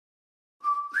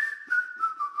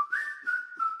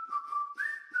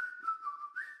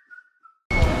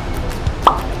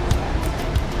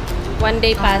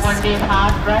One-day pass. One-day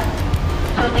pass, right?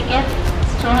 So ticket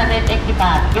 280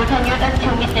 baht. You can use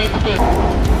until midday today.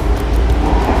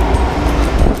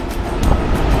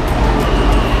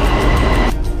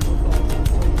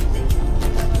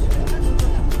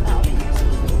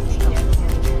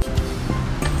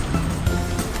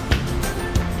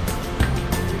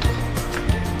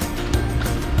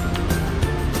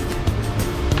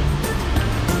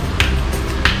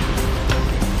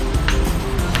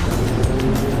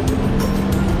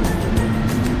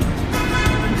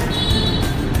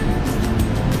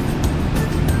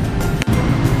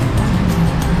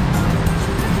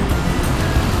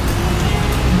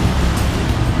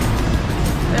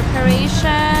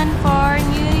 Preparation for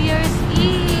New Year's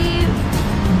Eve.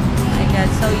 Oh my god,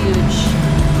 so huge.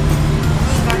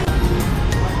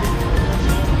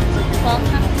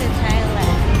 Welcome to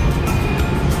Thailand.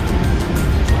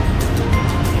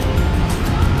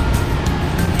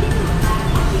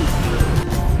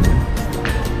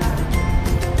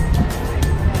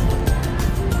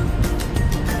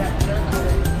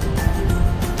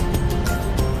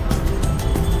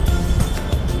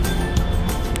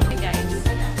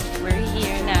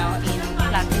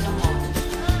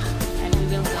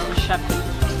 Shopping.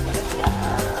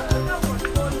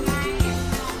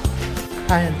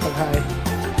 Hi and hi.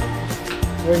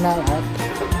 We're now at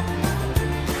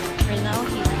Here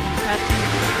at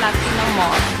Platinum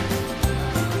Mall.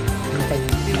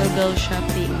 We will go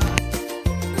shopping.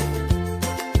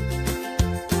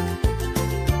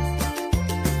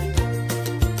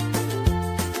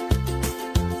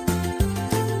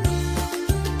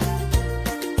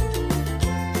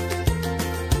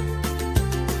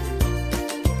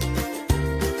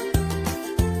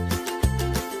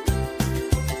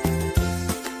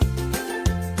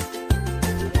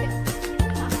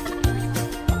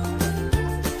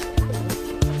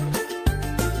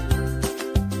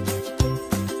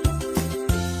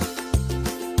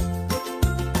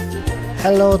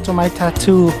 hello to my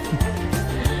tattoo.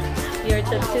 Your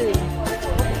tattoo.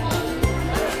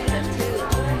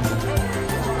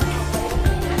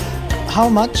 How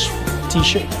much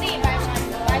t-shirt?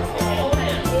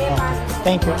 Oh,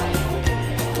 thank you.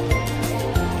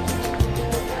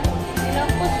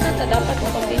 Pinapos na ta, dapat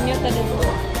continue ta dito.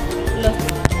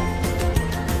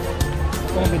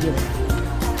 Kung video.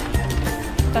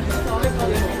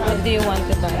 What do you want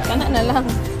to buy? Kana na lang.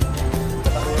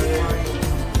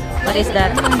 What is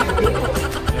that?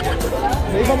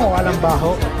 May iba mo walang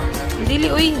baho.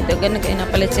 Dili, uy. Dagan na kayo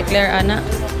napalit si Claire, ana.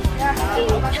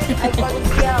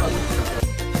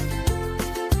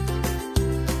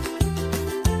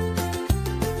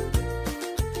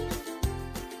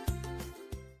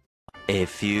 A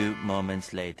few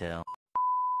moments later.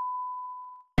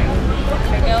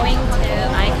 We're going to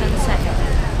ICONSIAM.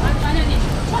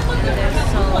 There's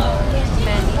so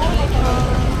many people.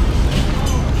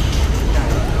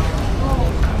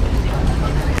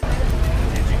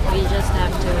 We just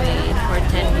have to wait for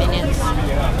 10 minutes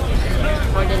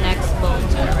for the next boat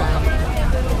to arrive.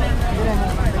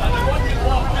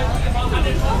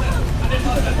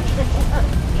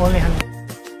 Only 100.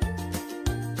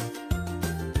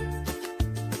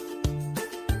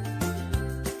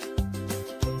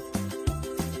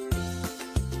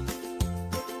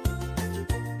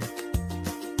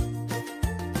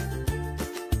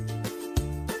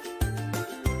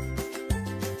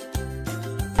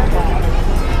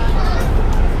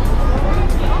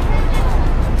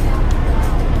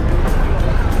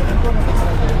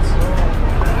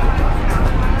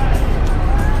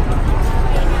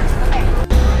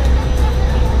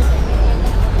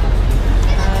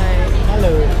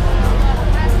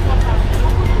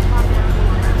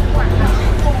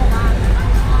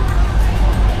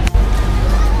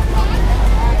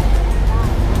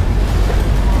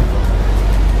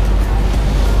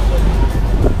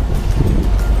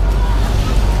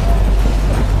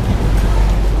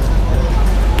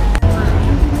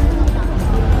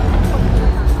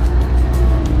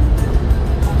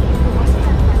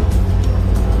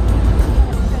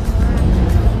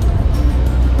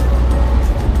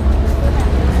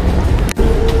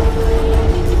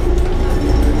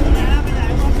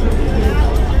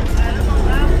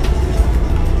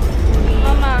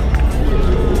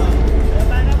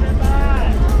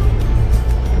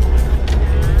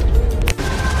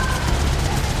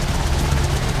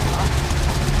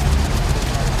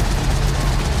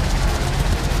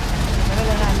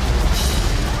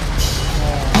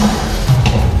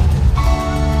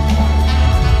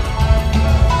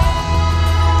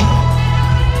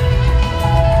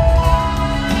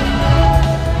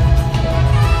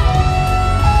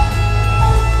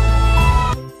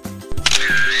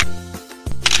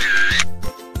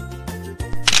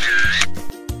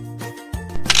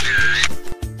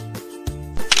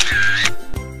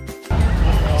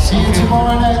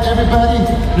 tomorrow night, everybody.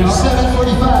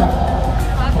 7:45.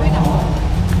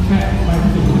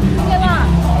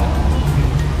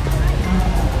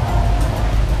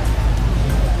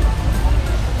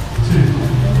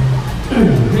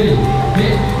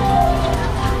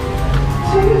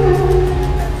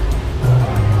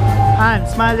 Han,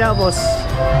 smile daw, boss.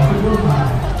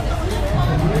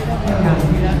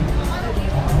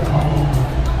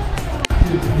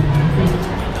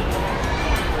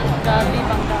 Grabe,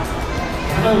 bangka.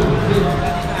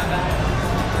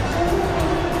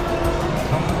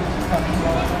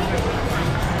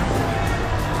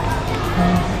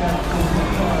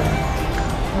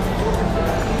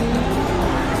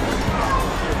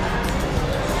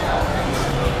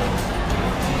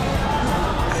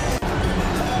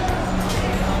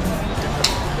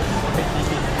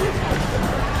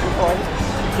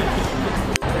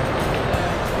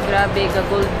 Grabe,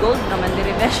 gold naman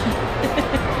diri besh.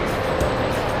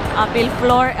 Apple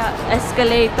floor,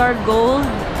 escalator, gold.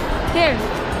 Here,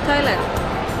 toilet.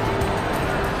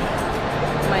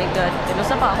 Oh my God. Pero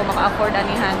sa pa ako maka-afford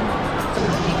anihan.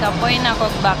 Ikapoy na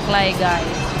kog baklay,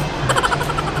 guys.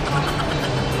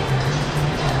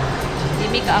 Hindi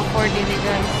mi ka-afford dili,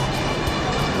 guys.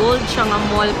 Gold siya nga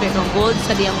mall, pero gold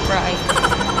sa diyang price.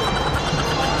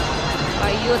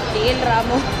 Ayot, tail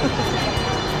ramo.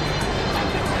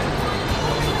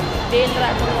 Tail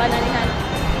ramo ka na nihan.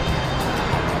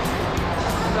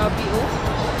 Grabe, oh.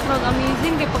 Mag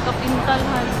amazing kay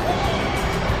pagkapintalhan.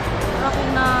 Para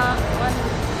kung na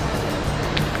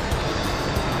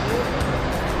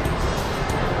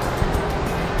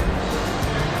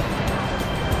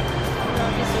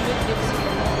grabe, sulit dito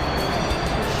sila.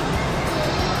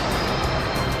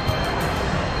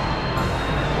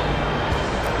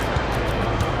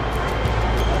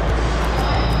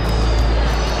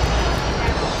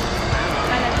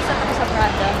 Kala, isa ka sa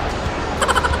Prada.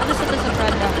 Ano sa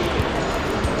Prada?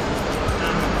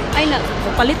 Ay,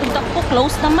 palit unta ko,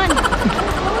 close naman.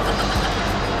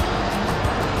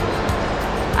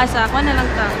 Asa ako na lang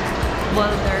ta.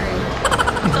 Bulgari.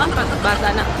 Ito ang pagbasa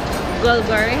na.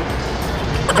 Bulgari.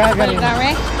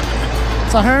 Bulgari.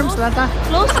 Sa Hermes lang ta.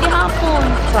 Close gihapon.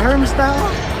 Sa Hermes ta.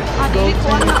 Dili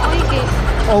ko na oy kay.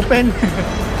 Open.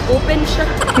 Open siya.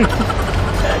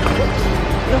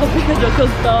 Grabe na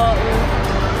dagag tao.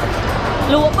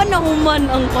 Luwa pa na human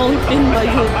ang fountain ba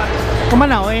yun?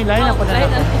 Kumana, oy, lain na po na.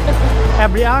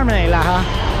 Every hour man nila ha.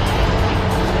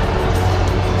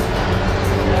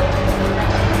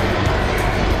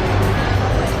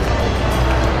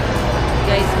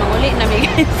 Guys, manguli na mi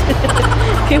guys.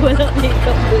 Kaya wala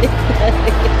makeup bulit.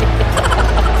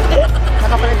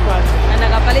 Nakapalit ba?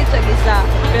 Nakapalit sa isa.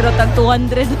 Pero tag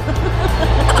 200.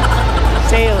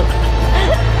 Sale.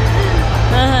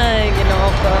 Ay,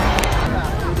 ginoo ko.